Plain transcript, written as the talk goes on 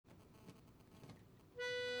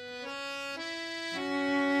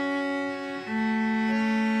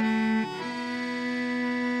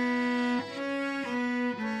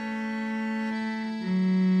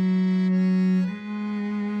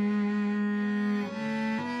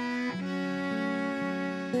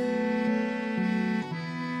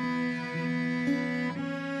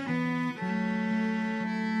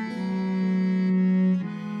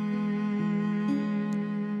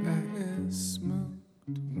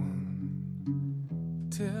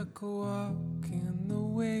Took a walk in the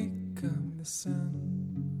wake of the sun.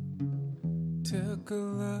 Took a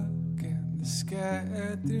look at the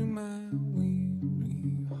sky through my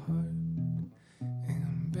weary heart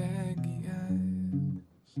and baggy eyes.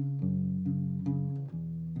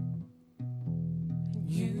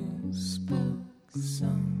 You spoke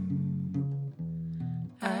some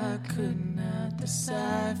I could not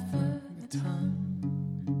decipher the tongue.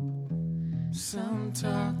 Some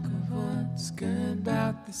talk of what's good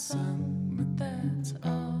about the sun, but that's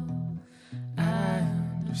all I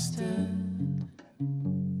understood.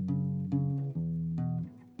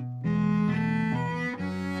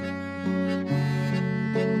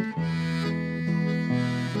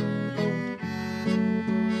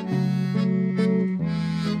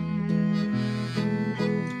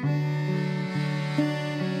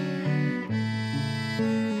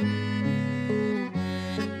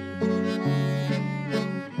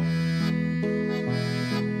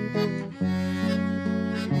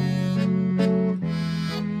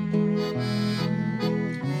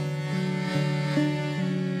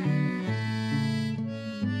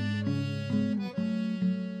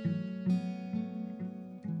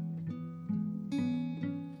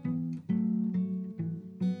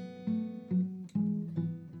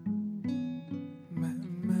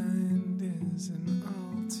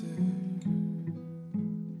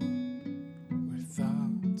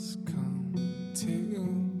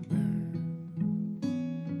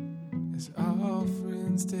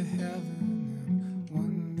 To heaven, and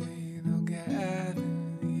one day they'll gather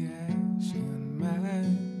the ash in my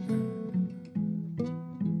urn.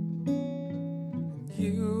 And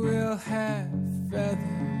you will have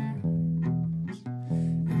feathers,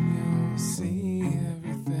 and you'll see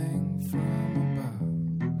everything from above.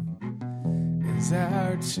 As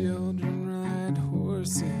our children ride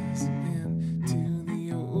horses into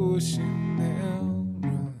the ocean, they'll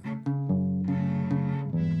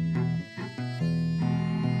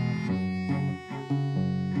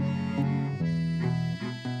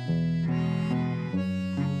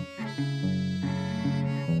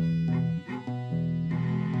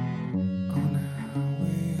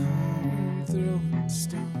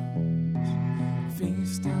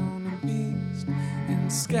feast on a beast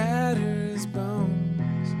and scatter his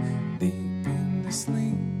bones. Deep into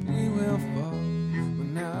sleep we will fall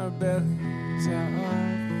when our bellies are full.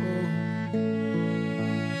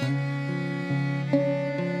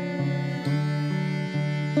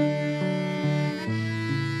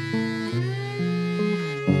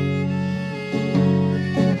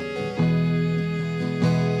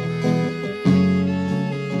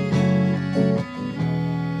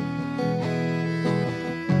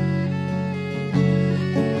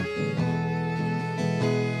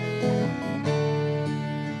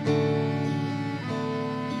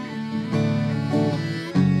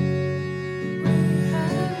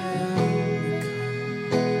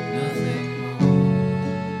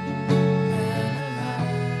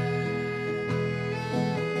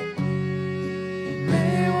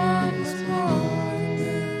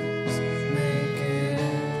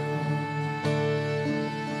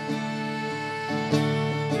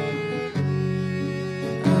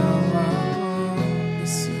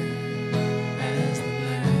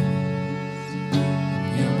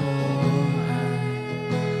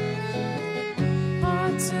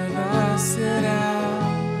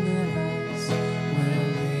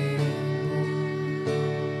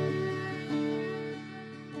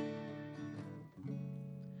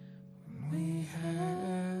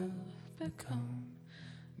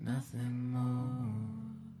 Nothing more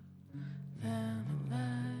than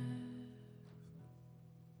alive.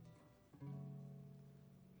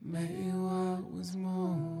 May what was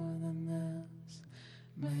more than this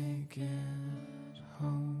make it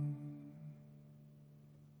home.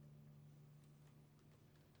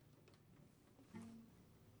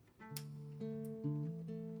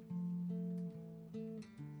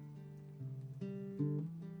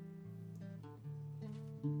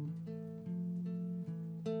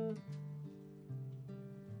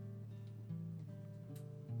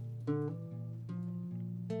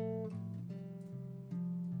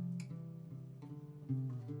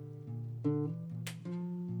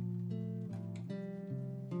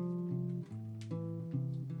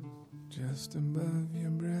 Just above your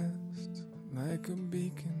breast, like a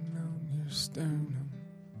beacon on your sternum,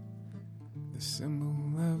 the symbol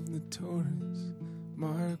of the Taurus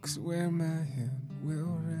marks where my head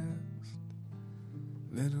will rest.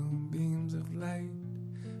 Little beams of light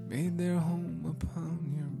made their home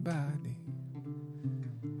upon your body.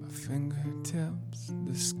 My fingertips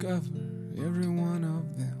discover every one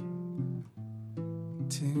of them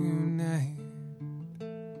tonight.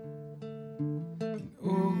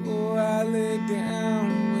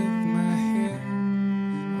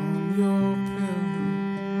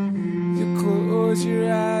 close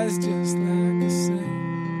your eyes just like a saint.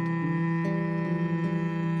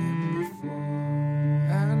 And before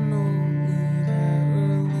I know it,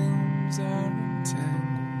 our limbs are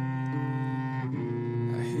entangled.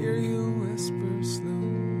 I hear you whisper slow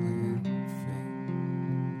and faint.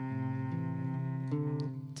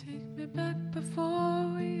 Take me back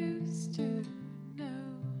before we used to know.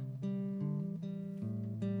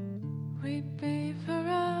 We'd be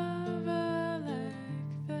forever like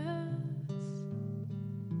this.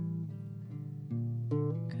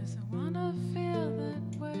 'Cause I wanna feel that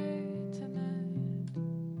way tonight.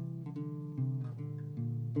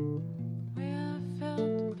 We have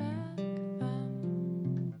felt back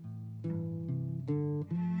then.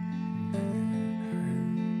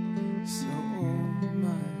 So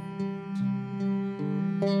much.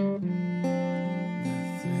 The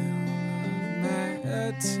thrill of my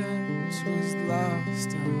touch was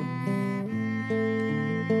lost on me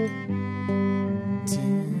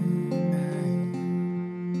tonight.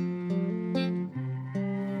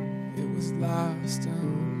 It was lost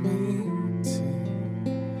on me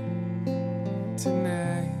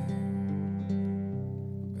tonight.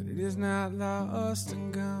 But it is not lost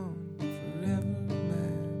and gone forever, my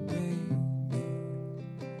baby.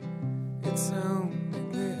 It's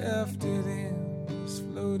only left it in, it's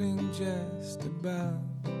floating just above.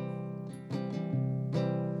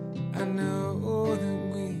 I know that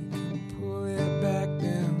we can pull it back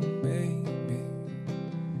down, baby.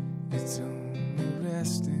 It's only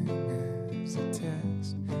resting as a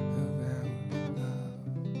test of our love.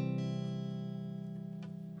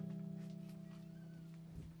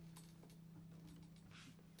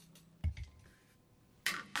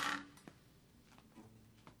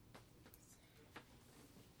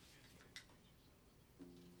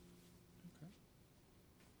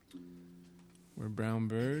 We're Brown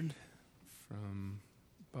Bird from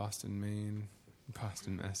Boston, Maine,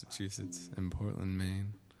 Boston, Massachusetts, and Portland,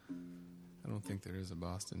 Maine. I don't think there is a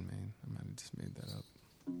Boston, Maine. I might have just made that up.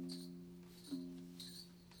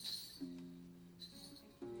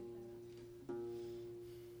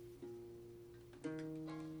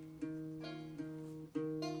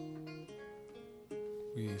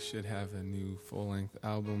 We should have a new full-length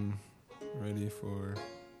album ready for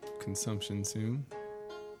consumption soon.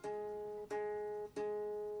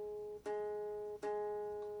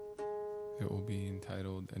 It will be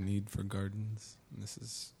entitled A Need for Gardens, and this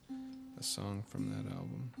is a song from that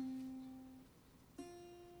album.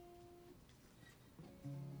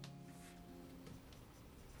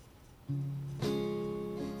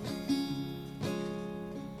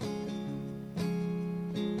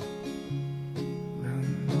 Run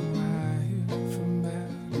the wire from bow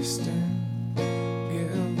to stern,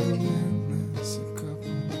 give the windlass a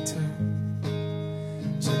couple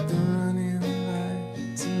turns, check the running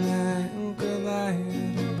lights and anchor light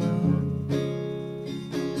above.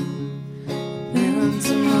 Then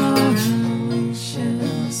tomorrow we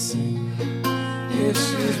shall see if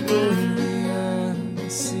she's worthy of the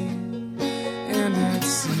sea, and I'd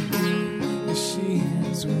see if she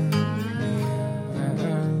is worthy of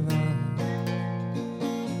our love.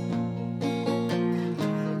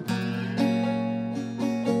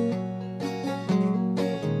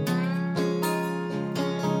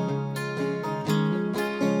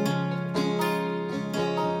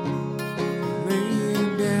 Laying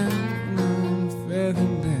down on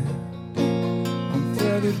feather bed, on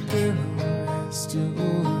feathered pillow, rest your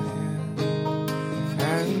head.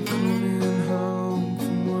 I'm coming home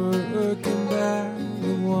from working by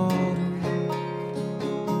the water.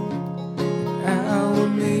 I will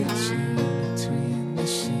meet you between the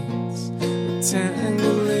sheets, with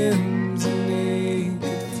tangled limbs and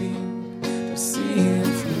naked feet, to see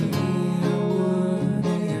if we are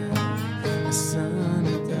worthy of a son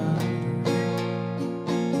or daughter.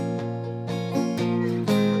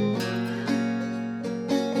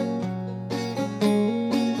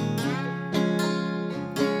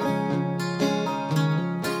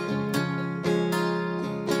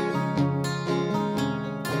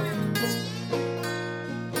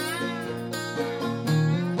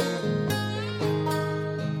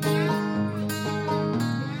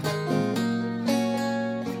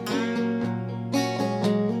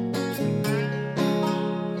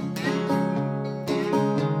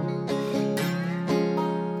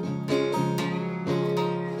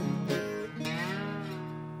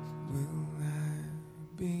 Will I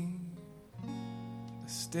be a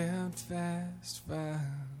steadfast father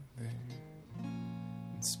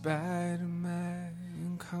in spite of my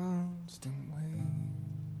inconstant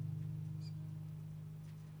ways?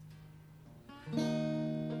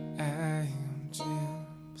 I am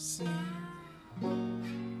gypsy,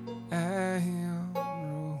 I am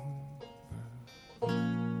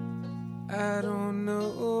I don't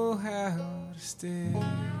know how to stay.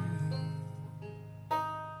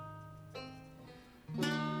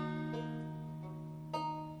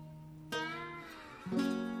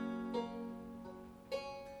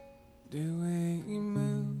 Do we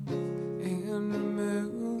move and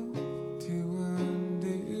remove to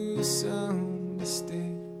undo some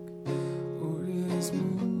mistake? Or is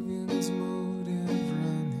moving's motive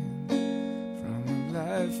running from a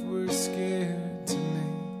life we're scared to make?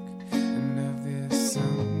 And of this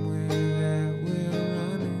somewhere that we're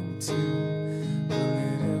running to, will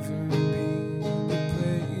it ever be the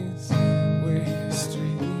place where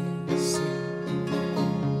history is safe?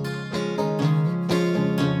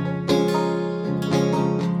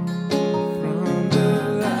 From the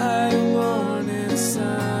light of morning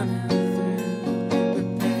sun and through the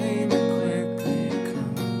pain that quickly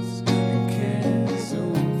comes and cares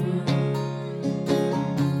over.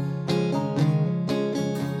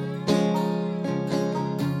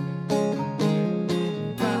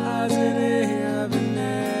 Positive and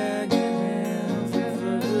negative,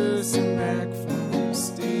 reversing back from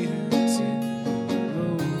state to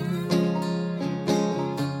road.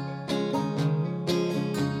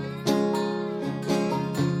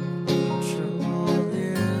 Trouble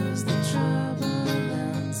is the trouble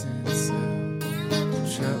mountain itself. The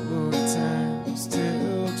troubled times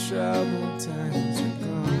till troubled times are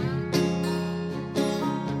gone.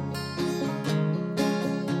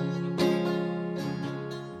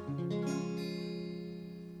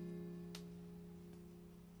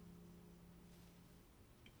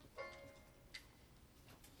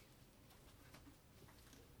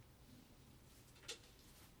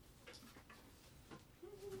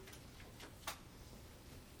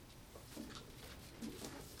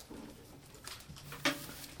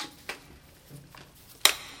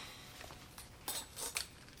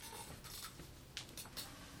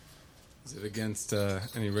 Is it against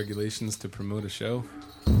any regulations to promote a show?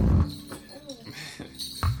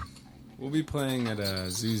 We'll be playing at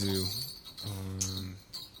Zuzu on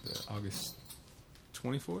August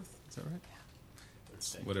 24th. Is that right?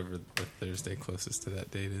 Whatever the Thursday closest to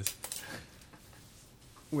that date is.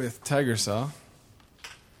 With Tiger Saw.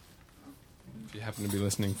 If you happen to be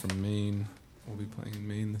listening from Maine, we'll be playing in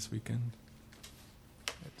Maine this weekend.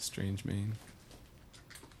 At Strange Maine.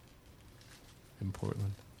 In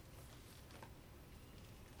Portland.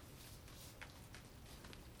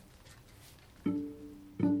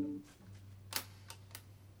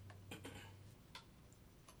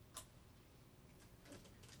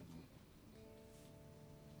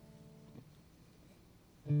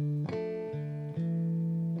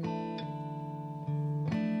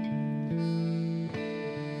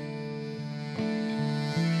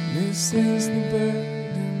 This is the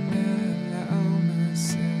burden I allow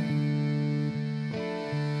myself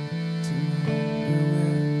to wonder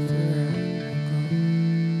whether I will go.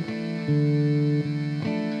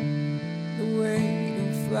 The weight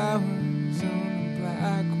of flowers on a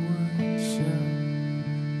blackwood shelf,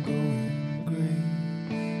 going gray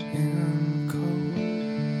and cold.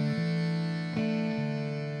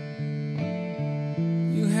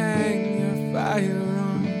 You hang your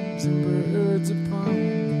firearms and birds upon the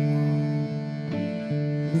wall.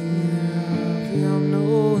 Neither of you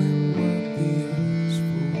knowing what the other's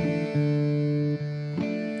for.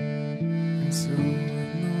 And so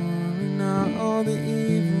ignoring all the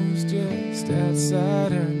evils just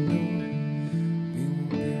outside our door, we won't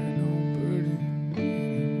bear no burden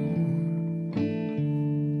anymore.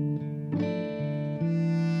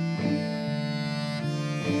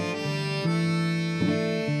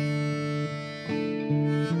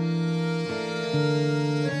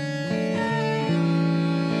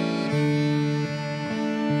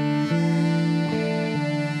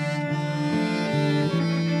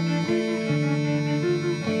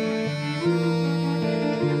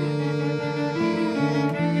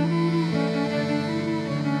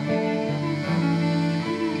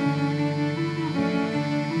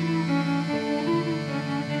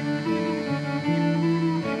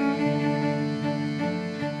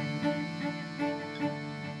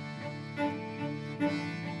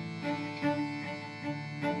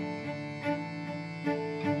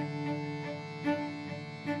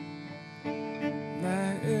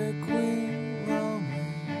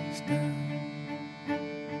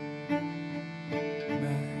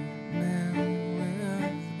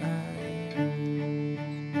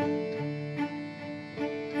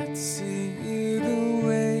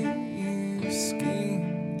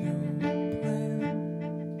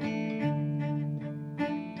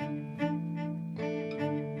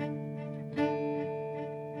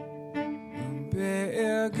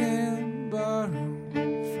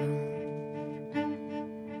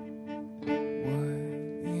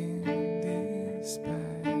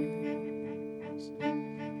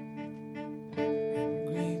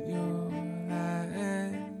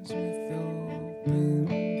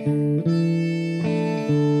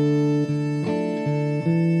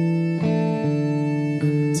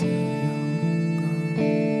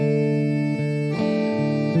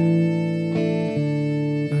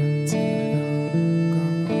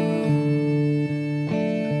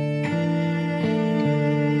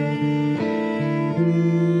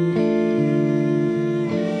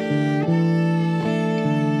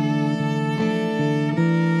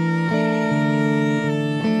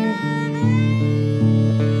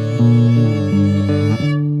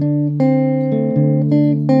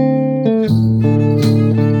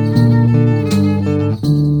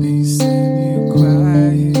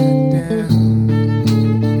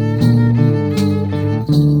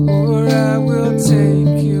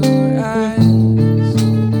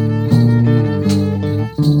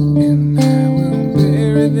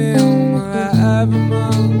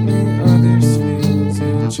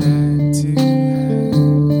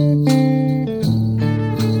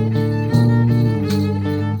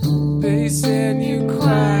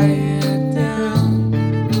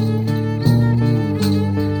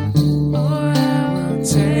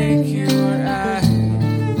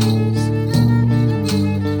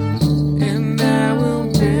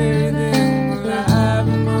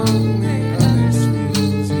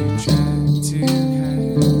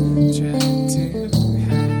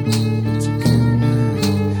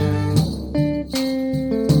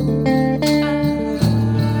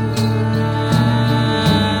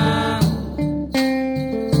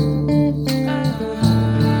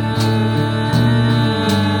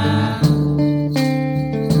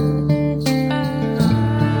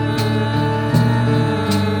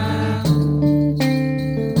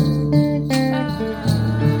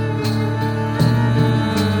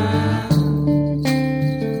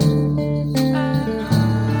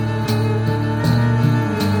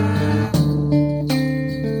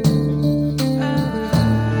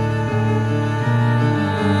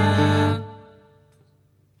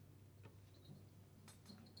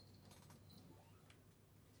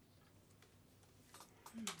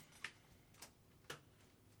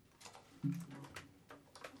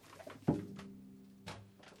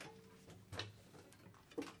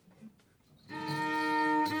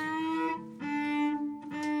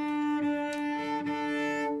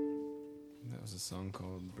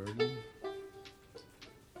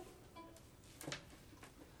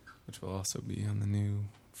 which will also be on the new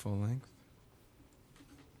full length.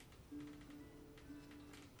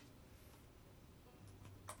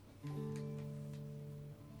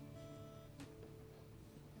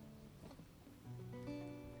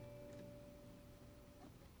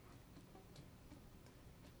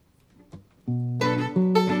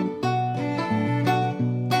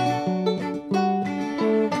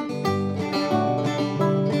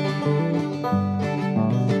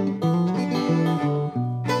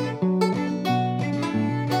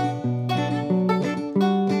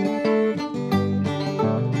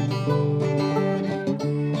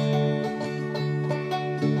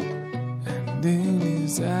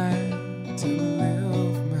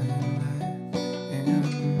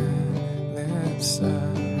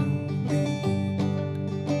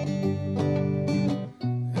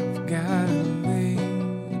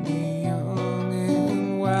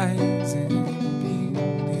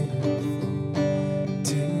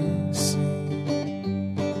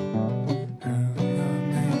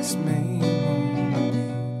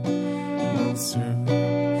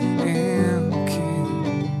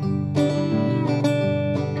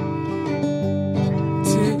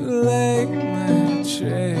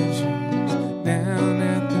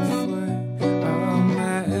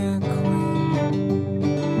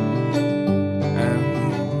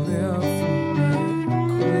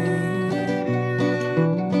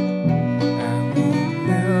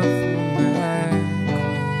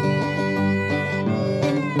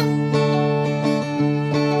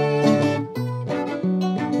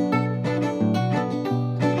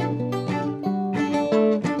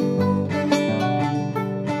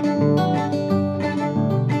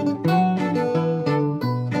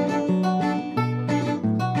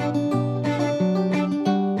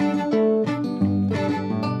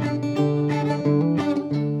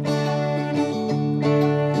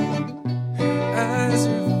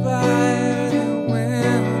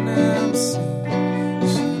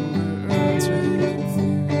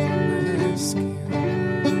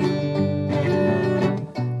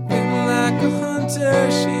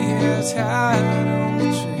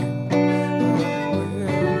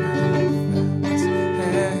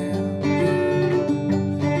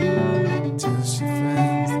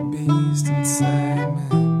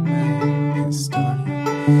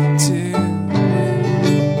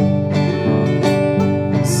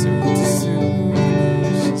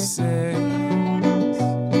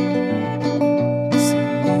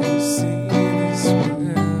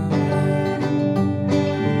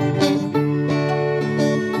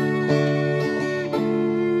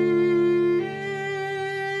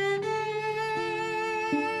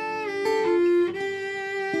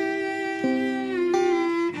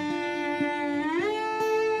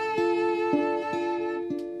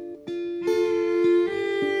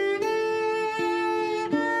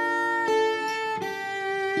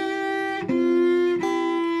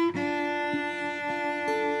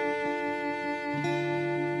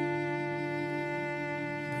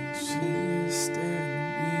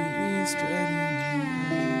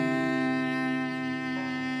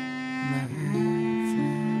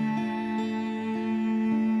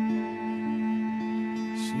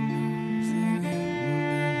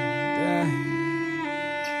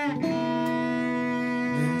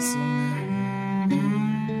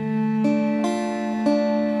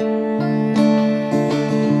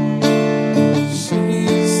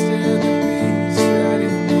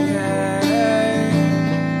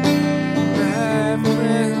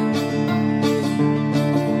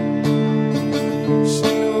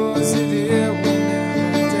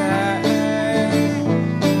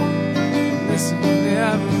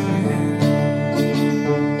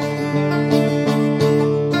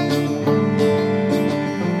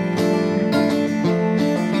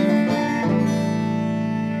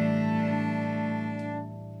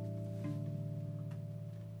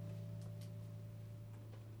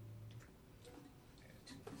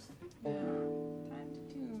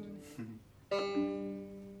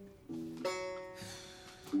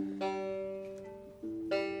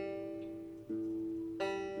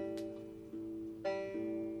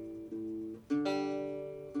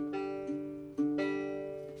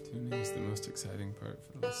 Exciting part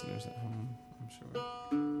for the listeners at home, I'm sure.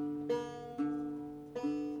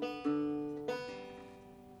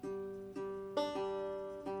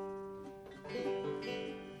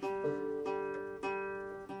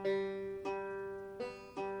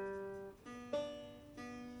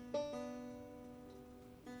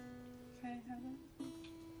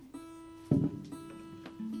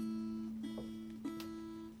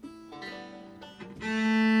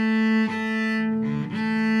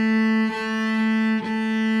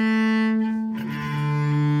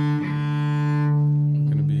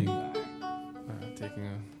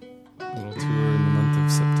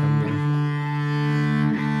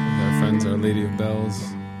 Bells,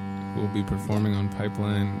 who will be performing on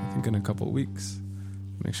Pipeline, I think in a couple weeks.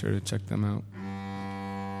 Make sure to check them out.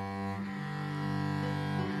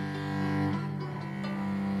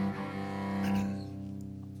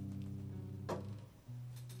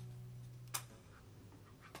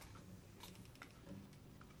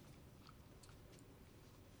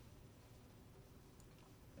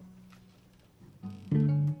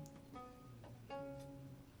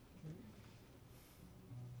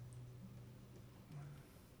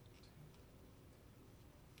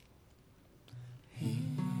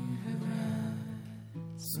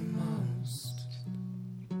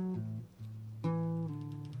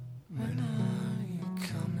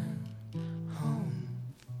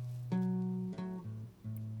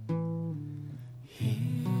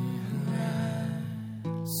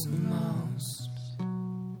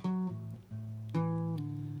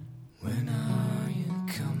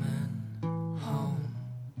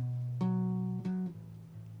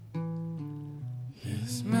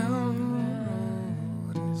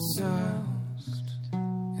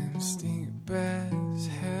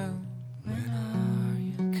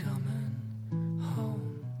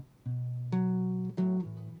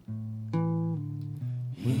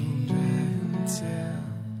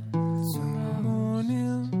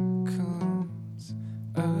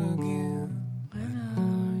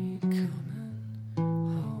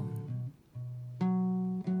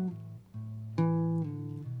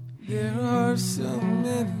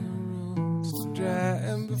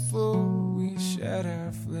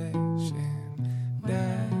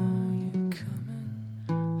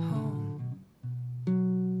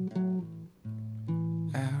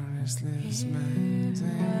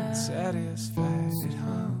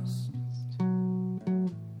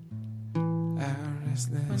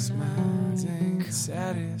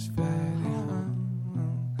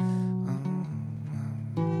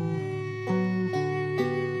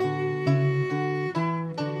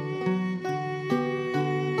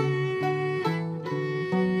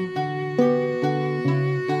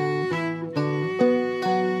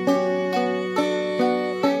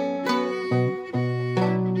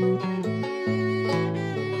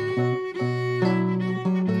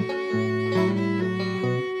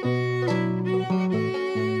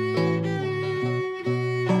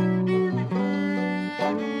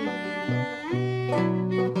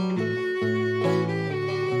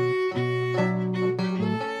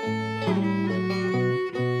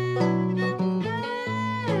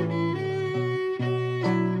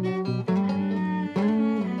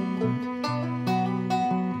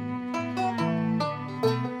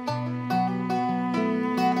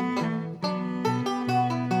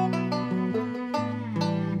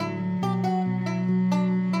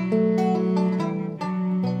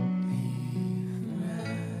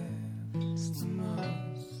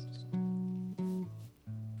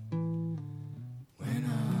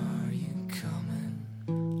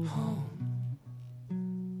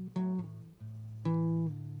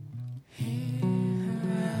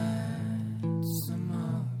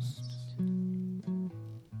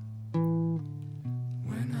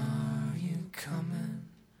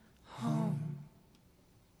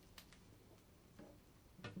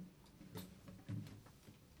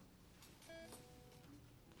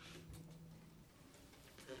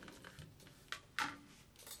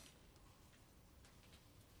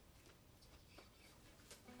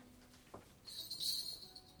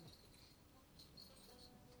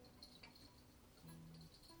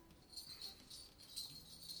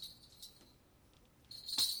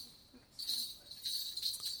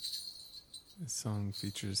 This song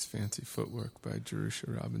features Fancy Footwork by Jerusha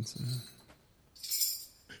Robinson.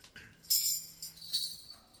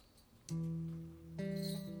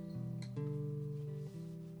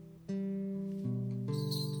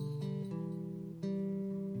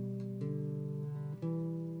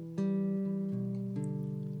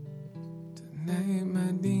 Tonight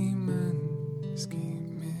my demons keep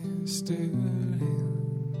me stirring.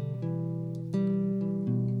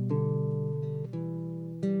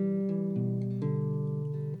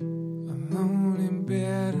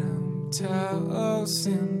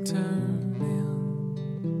 Tossing, turning,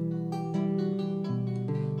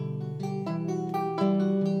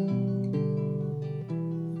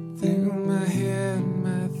 through my head,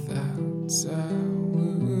 my thoughts are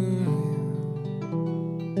whirling.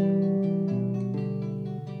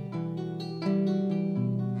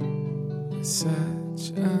 With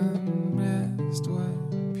such unrest,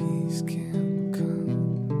 what peace can come?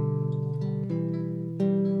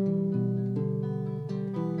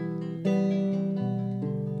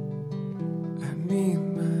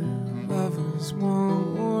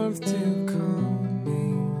 Warmth to calm me.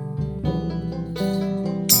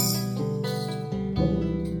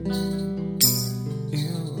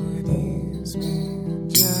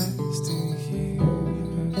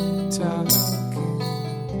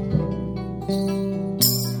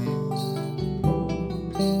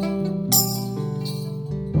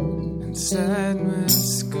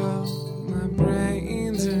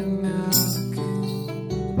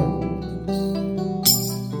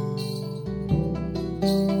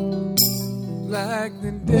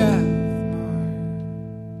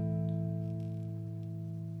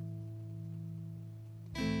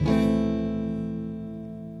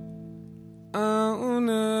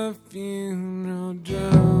 a funeral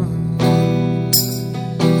drum.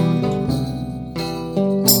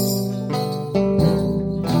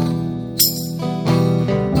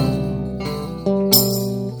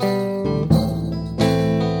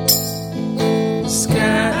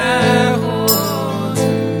 Sky holds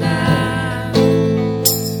a night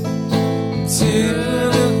to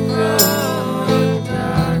the throne of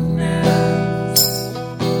darkness.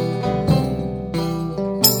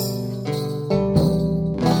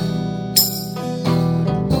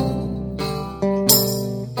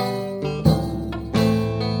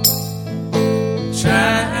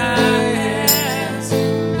 Try as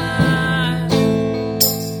you might,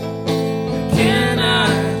 can I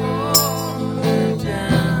hold her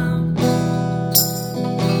down?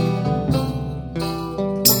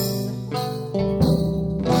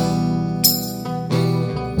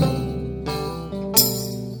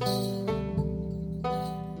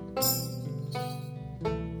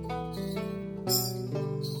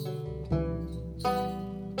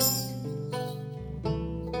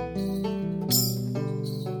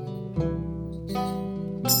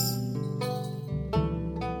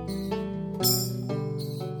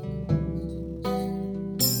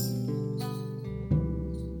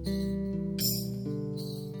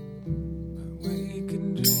 Waking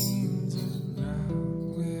dreams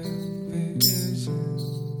around with visions.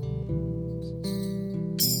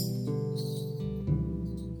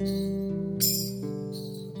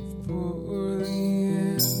 For the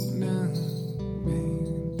end,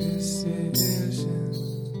 unmade decisions.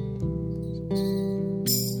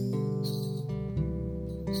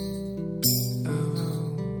 Of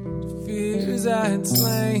old fears I had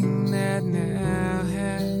slain that now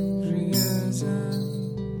had risen.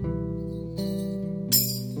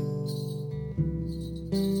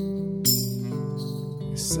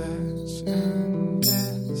 Such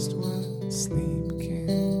unrest, what sleep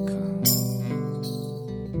can come.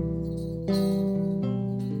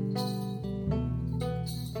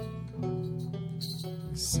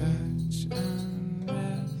 Such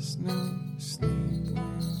unrest, no sleep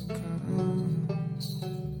will come.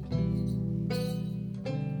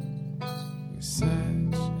 Such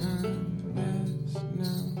unrest,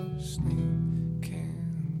 no sleep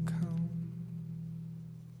can come.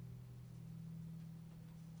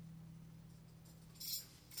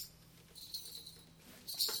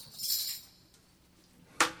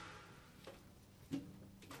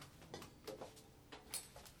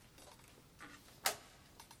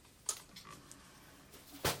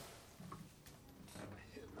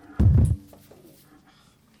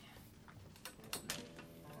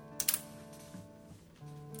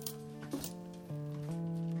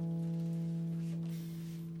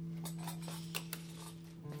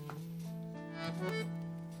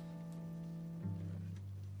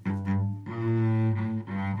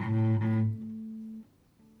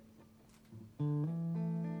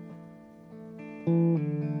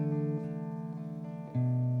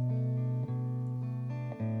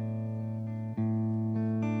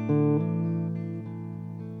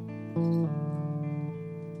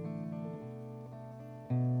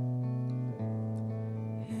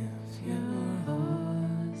 If your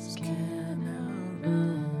horse can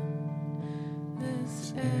outrun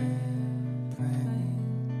this airplane,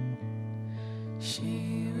 she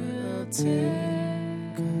will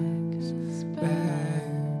take us back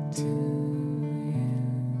to you.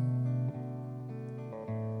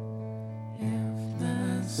 If the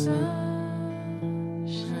sun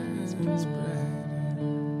shines brighter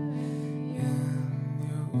in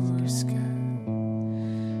your sky,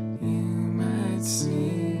 you might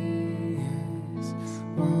see us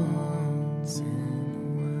once in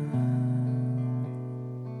a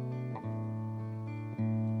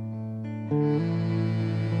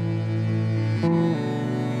while.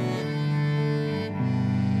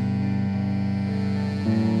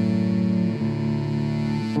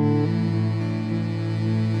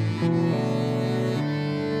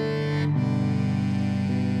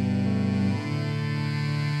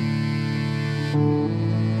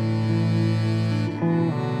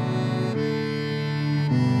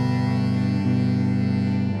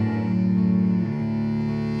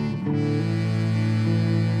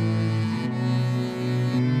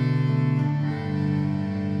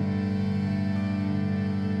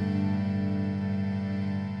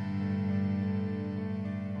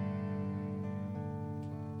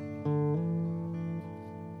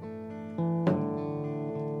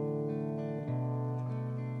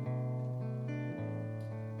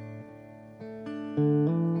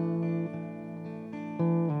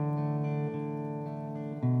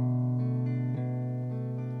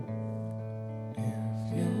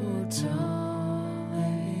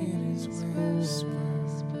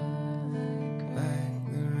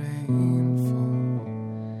 rainfall,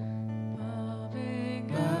 bobbing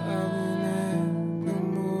bobbing at the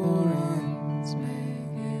moorings,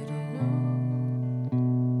 make it old.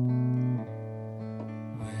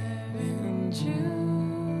 In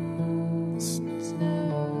June, the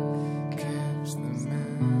snow caps the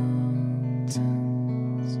mountains.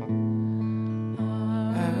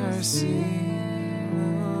 Our ceilings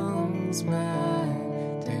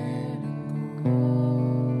might dare to go.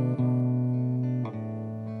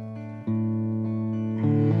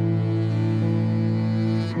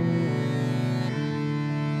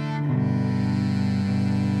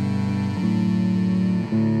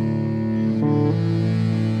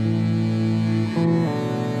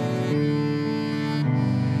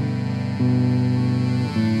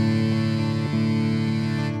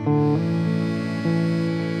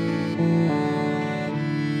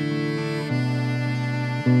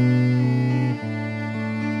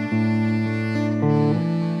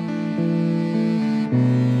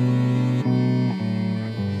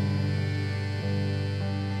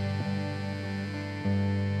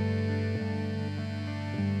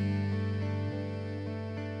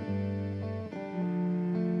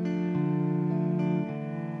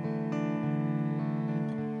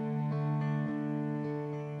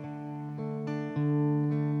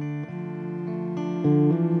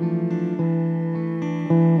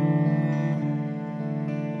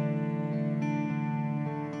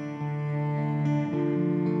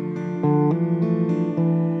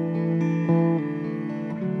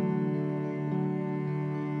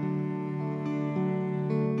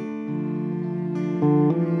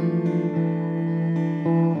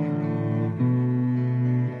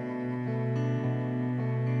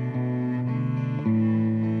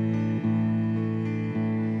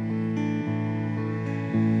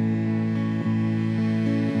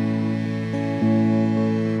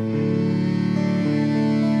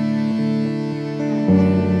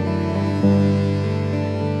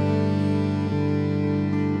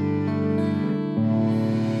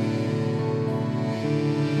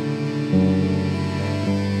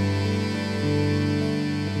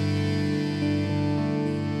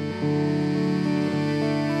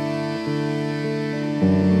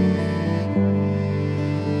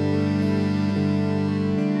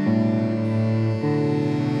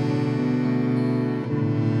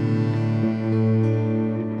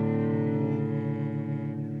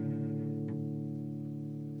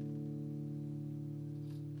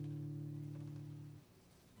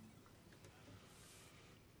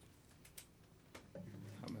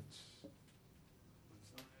 How much?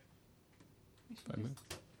 We should 5 just minutes?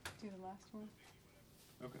 do the last one.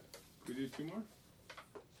 Okay. Could we do 2 more?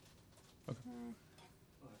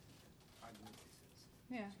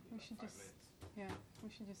 Yeah, we should just. Yeah, we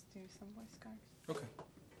should just do some voice scars. Okay.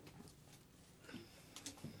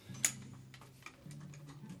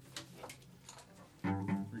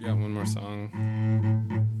 We got one more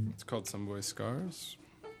song. It's called Some Boy Scars.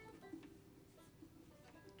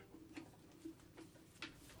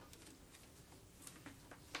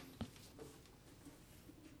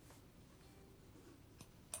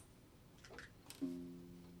 I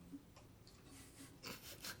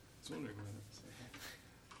was wondering whether to say that.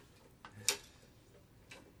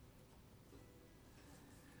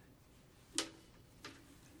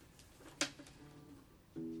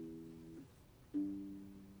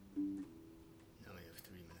 Now we have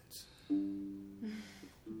 3 minutes.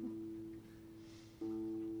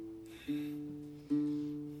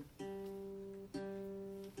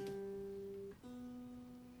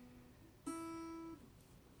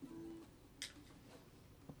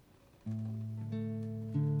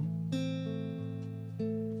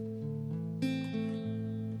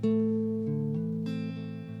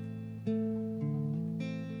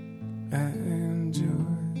 I enjoy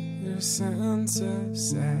your sense of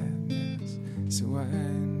sadness, so I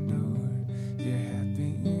endured your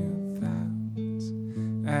happy thoughts.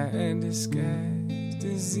 I disguised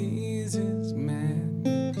disease as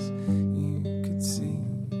madness. You could see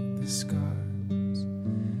the scars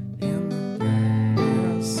in the black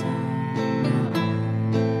outside my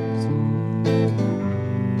arms.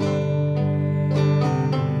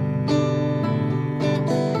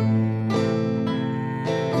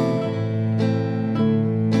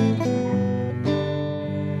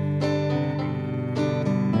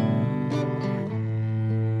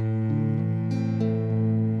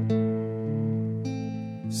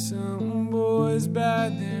 Some boys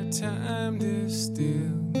bide their time to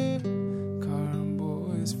steal. Car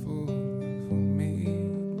boys full of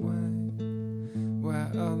homemade wine,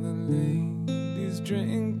 while the ladies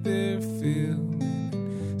drink their fill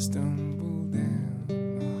and stumble down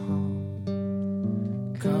the hall,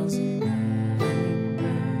 causing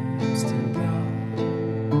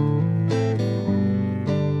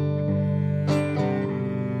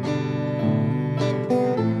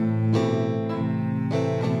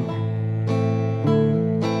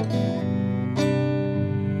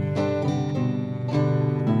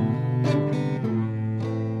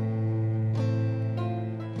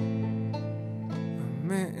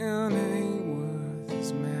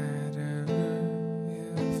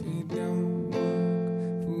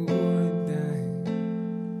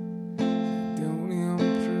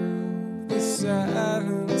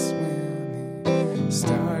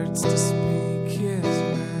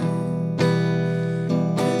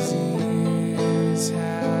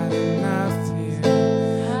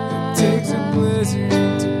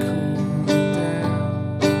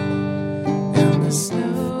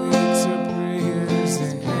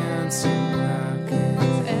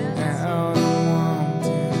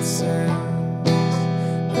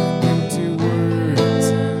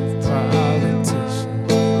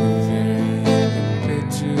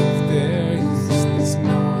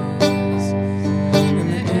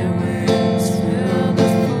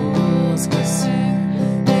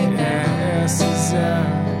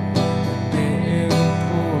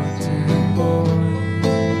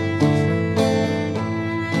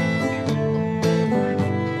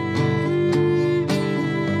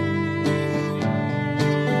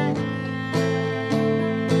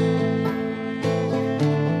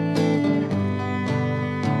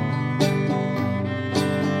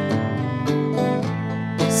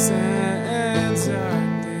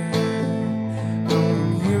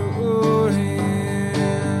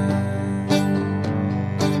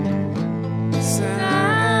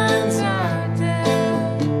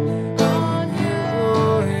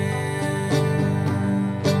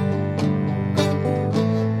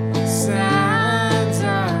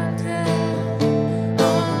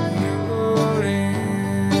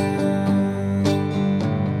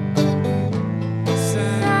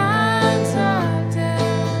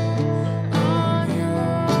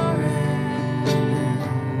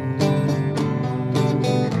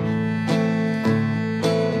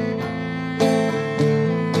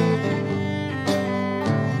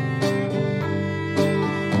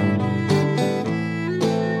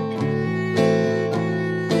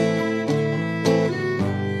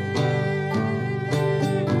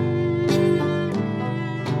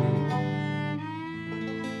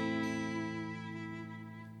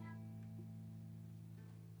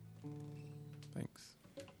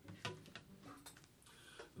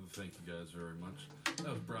thank you guys very much.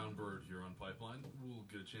 That was Brown Bird here on Pipeline. We'll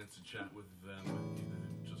get a chance to chat with them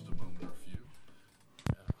in just a moment or few.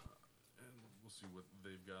 And we'll see what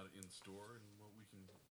they've got in store and what we can